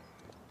hand.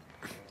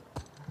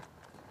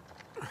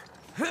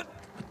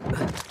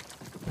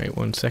 Wait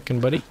 1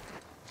 second, buddy.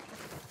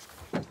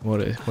 What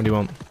do you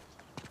want?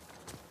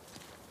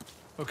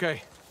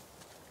 Okay.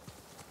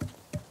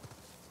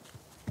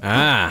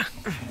 Ah!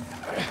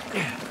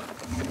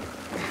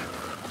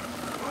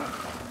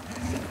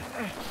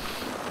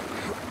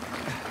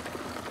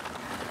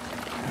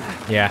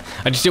 Yeah,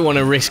 I just didn't want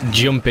to risk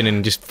jumping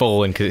and just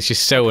falling because it's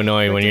just so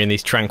annoying when you're in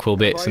these tranquil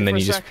bits and then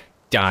you just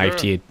dive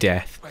to your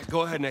death. Right,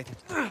 go ahead,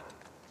 Nathan.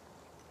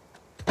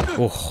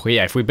 Oh,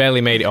 yeah, if we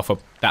barely made it off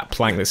of that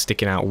plank that's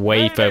sticking out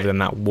way further than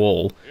that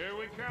wall,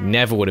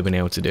 never would have been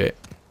able to do it.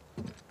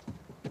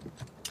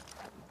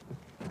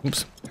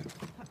 Oops.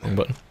 Wrong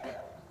button.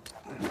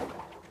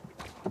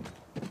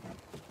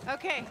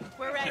 Okay,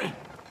 we're ready.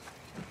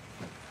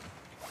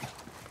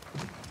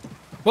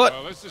 What?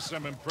 Well, this is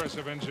some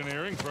impressive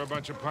engineering for a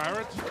bunch of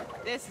pirates.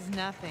 This is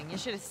nothing. You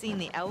should have seen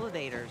the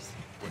elevators.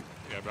 What,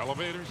 you have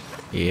elevators?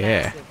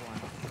 Yeah. Massive one.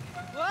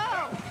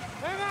 Whoa!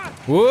 Hang on!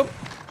 Whoop.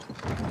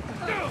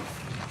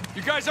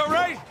 You guys all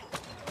right?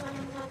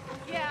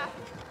 Yeah.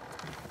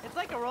 It's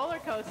like a roller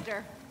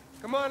coaster.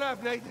 Come on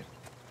up, Nathan.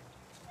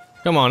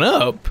 Come on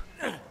up.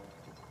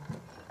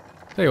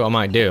 Tell you what I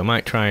might do. I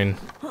might try and...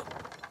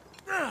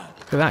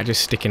 Look at that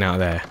just sticking out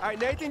there. All right,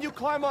 Nathan, you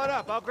climb on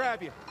up. I'll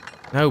grab you.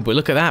 No, but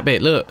look at that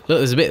bit. Look, look,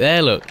 there's a bit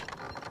there, look.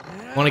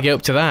 I want to get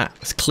up to that.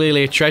 It's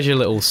clearly a treasure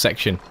little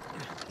section.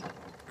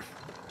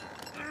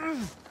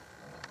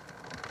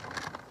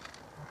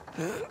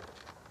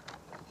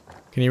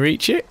 Can you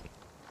reach it?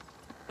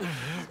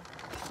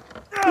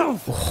 Oh.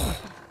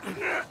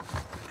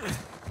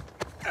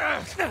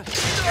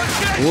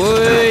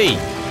 Whey!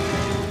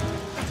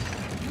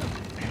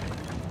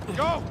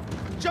 Go!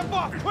 Jump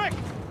off, quick!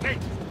 Nate,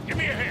 give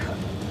me a hand.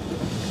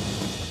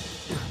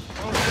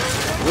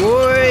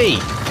 Whey!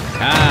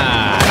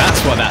 Ah,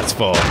 that's what that's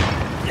for.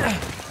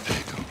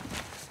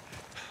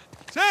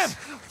 Sam!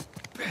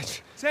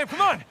 Bitch. Sam,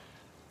 come on!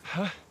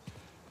 Huh?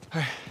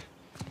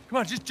 Come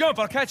on, just jump,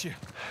 I'll catch you.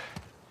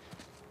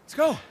 Let's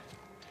go.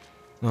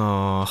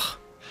 Oh.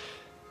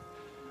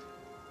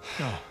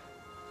 No.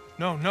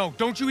 No, no,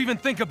 don't you even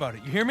think about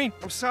it, you hear me?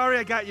 I'm sorry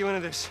I got you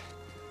into this.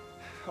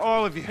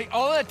 All of you. Hey,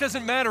 all that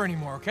doesn't matter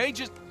anymore, okay?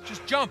 Just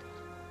jump.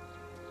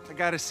 I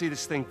gotta see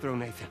this thing through,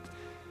 Nathan.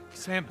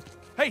 Sam,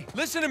 hey,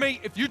 listen to me.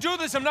 If you do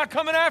this, I'm not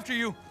coming after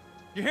you.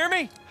 You hear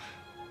me?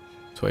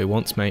 That's what he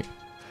wants, mate.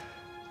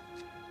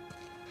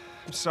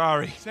 I'm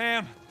sorry.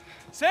 Sam!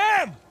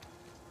 Sam!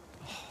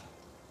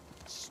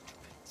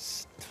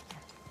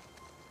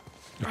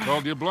 You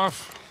called your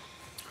bluff?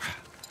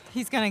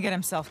 He's gonna get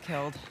himself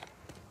killed.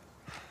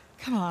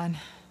 Come on.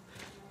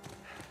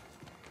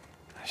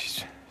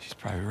 She's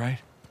probably right.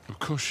 Of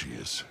course she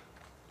is.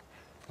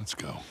 Let's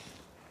go.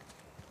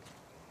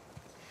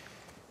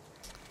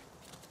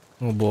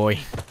 Oh boy.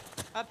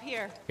 Up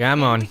here.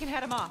 Come on. We can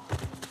head him off.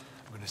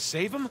 I'm gonna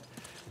save him,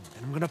 and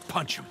and I'm gonna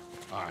punch him.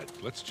 All right,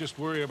 let's just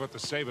worry about the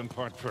saving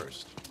part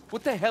first.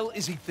 What the hell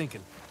is he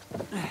thinking?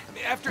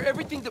 After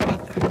everything that we...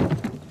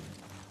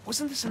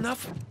 Wasn't this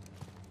enough?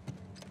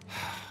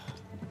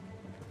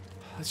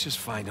 Let's just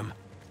find him.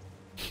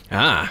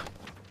 Ah.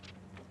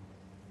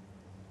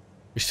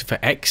 Christopher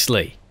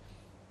Exley.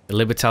 The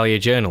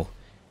Libertalia Journal.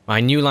 My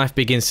new life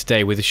begins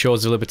today with the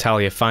shores of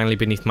Libertalia finally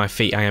beneath my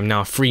feet. I am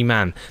now a free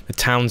man. The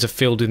towns are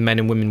filled with men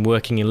and women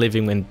working and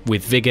living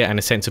with vigour and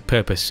a sense of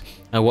purpose.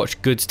 I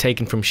watched goods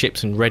taken from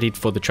ships and readied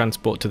for the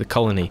transport to the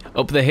colony.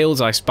 Up the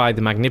hills I spied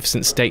the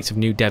magnificent states of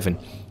New Devon.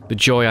 The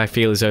joy I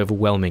feel is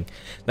overwhelming.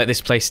 Let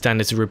this place stand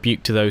as a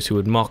rebuke to those who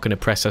would mock and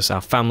oppress us,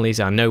 our families,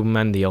 our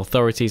noblemen, the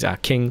authorities, our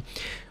king.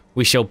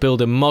 We shall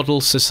build a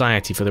model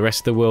society for the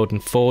rest of the world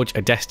and forge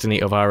a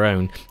destiny of our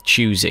own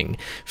choosing.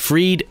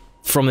 Freed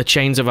from the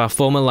chains of our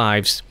former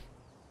lives,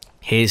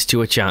 here's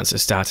to a chance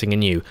at starting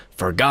anew.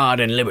 For God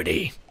and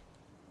liberty.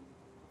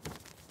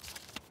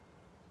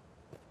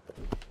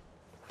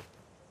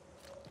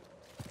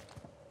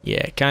 Yeah,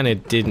 it kind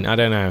of didn't, I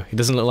don't know. It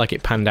doesn't look like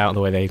it panned out the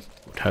way they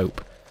would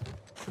hope.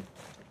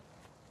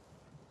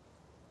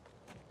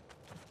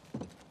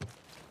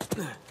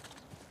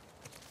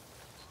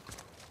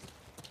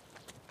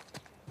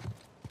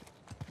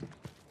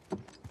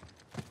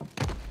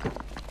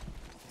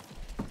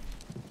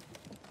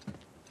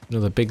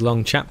 Another big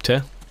long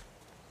chapter.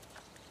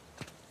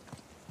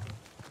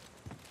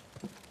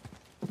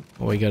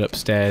 What we got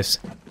upstairs?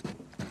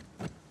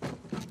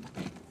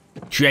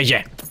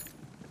 Treasure!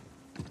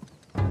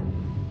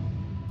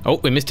 Oh,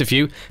 we missed a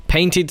few.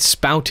 Painted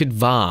spouted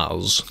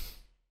vase.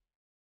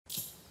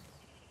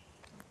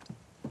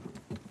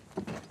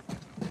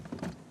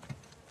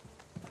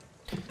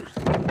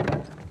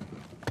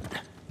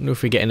 Wonder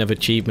if we get another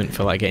achievement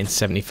for like getting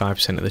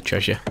 75% of the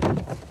treasure.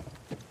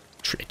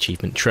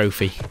 Achievement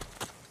trophy.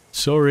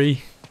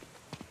 Sorry.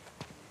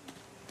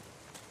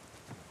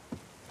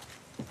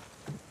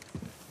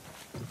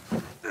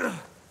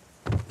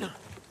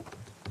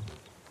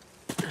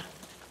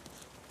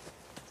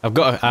 I've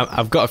got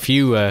a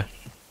few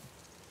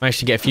managed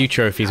to get a few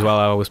trophies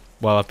while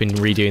I've been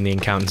redoing the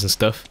encounters and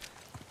stuff.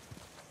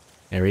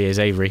 There he is,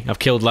 Avery. I've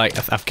got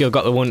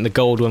the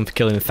gold one for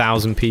killing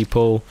 1,000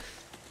 people.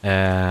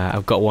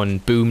 I've got one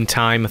boom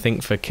time, I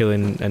think, for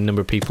killing a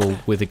number of people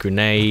with a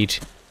grenade.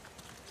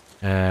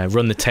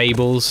 Run the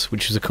tables,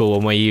 which was a cool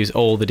one where you use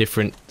all the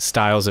different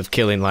styles of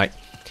killing, like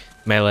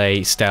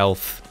melee,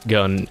 stealth,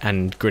 gun,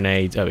 and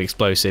grenade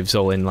explosives,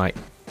 all in like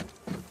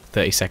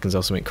 30 seconds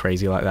or something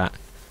crazy like that.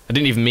 I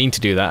didn't even mean to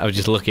do that. I was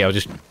just lucky. I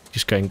was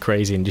just going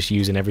crazy and just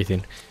using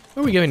everything.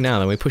 Where are we going now?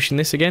 Then we're pushing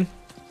this again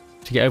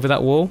to get over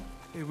that wall.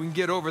 Hey, we can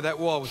get over that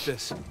wall with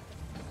this.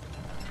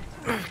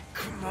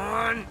 Come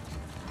on.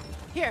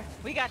 Here,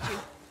 we got you.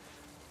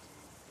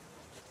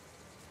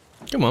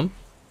 Come on.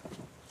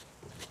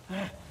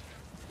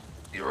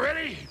 You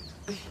ready?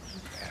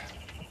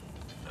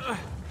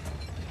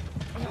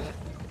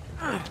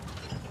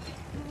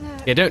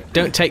 Yeah,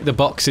 don't take the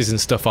boxes and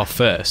stuff off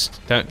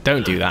first.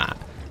 Don't do that.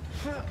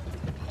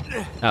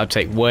 That would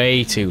take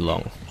way too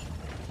long.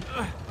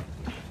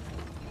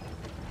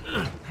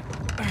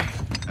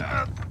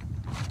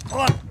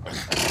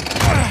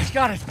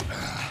 Got it.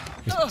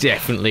 It's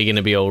definitely going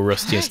to be all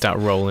rusty and start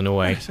rolling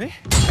away. See?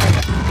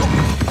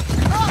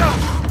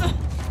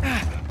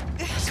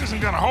 This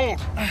isn't gonna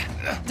hold.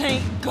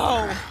 Ain't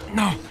go.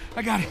 No,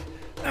 I got it.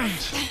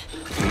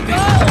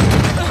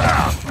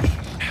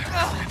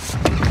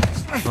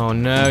 Oh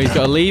no, he's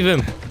got to leave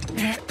him.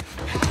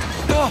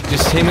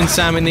 Just him and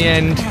Sam in the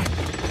end.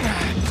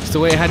 It's the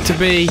way it had to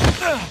be. God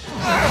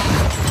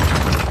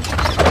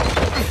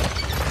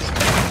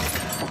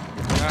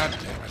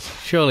damn it.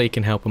 Surely he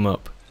can help him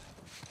up.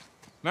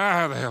 Now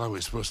how the hell are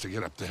we supposed to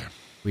get up there?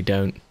 We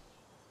don't.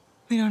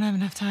 We don't have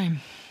enough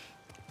time.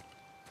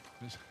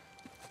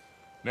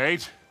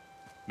 Nate?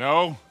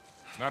 No?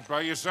 Not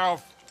by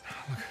yourself?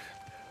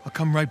 I'll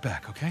come right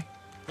back, okay?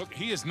 Look,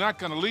 he is not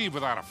gonna leave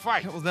without a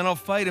fight. Yeah, well, then I'll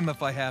fight him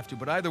if I have to,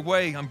 but either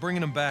way, I'm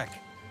bringing him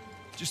back.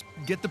 Just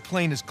get the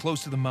plane as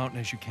close to the mountain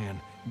as you can,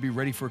 and be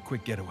ready for a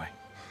quick getaway.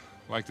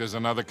 Like there's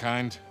another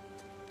kind?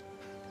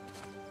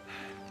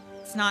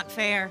 It's not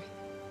fair.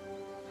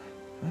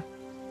 Huh?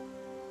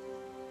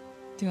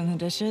 Doing the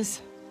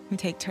dishes, we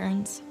take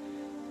turns.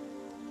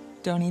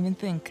 Don't even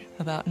think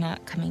about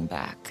not coming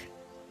back.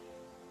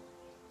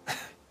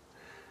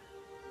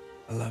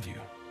 I love you.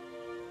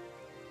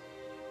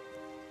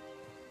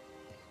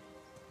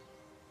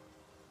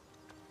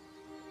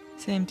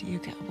 Same to you,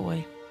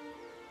 cowboy.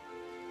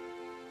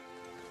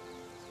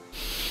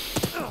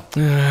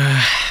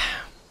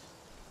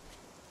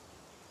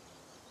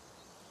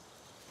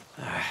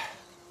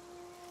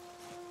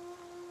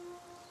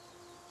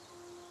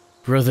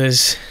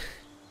 Brothers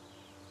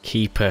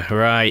keeper,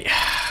 right.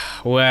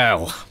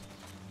 Well.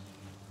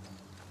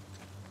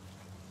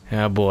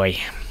 Oh boy.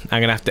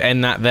 I'm gonna have to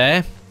end that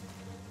there.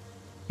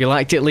 If you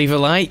liked it, leave a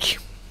like.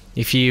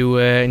 If you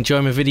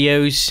enjoy my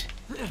videos,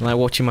 like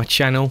watching my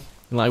channel,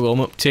 like what I'm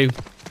up to,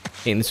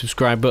 hitting the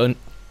subscribe button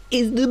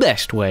is the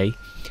best way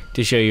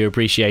to show your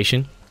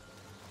appreciation.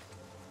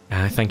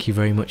 Thank you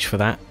very much for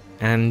that,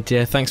 and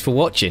thanks for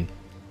watching.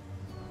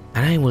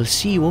 And I will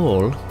see you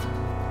all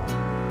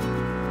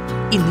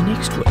in the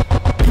next one.